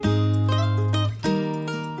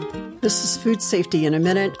This is Food Safety in a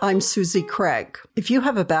Minute. I'm Susie Craig. If you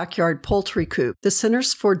have a backyard poultry coop, the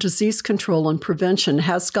Centers for Disease Control and Prevention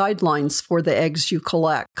has guidelines for the eggs you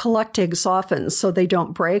collect. Collect eggs often so they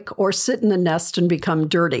don't break or sit in the nest and become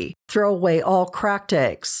dirty. Throw away all cracked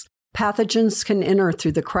eggs. Pathogens can enter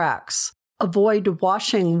through the cracks. Avoid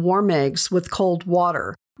washing warm eggs with cold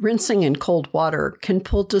water. Rinsing in cold water can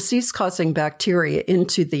pull disease-causing bacteria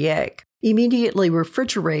into the egg. Immediately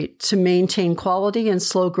refrigerate to maintain quality and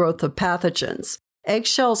slow growth of pathogens.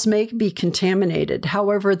 Eggshells may be contaminated.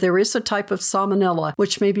 However, there is a type of salmonella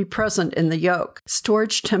which may be present in the yolk.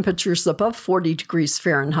 Storage temperatures above 40 degrees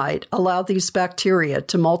Fahrenheit allow these bacteria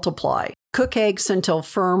to multiply. Cook eggs until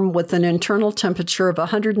firm with an internal temperature of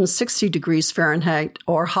 160 degrees Fahrenheit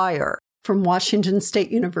or higher. From Washington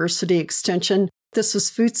State University Extension, this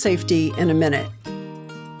is Food Safety in a Minute.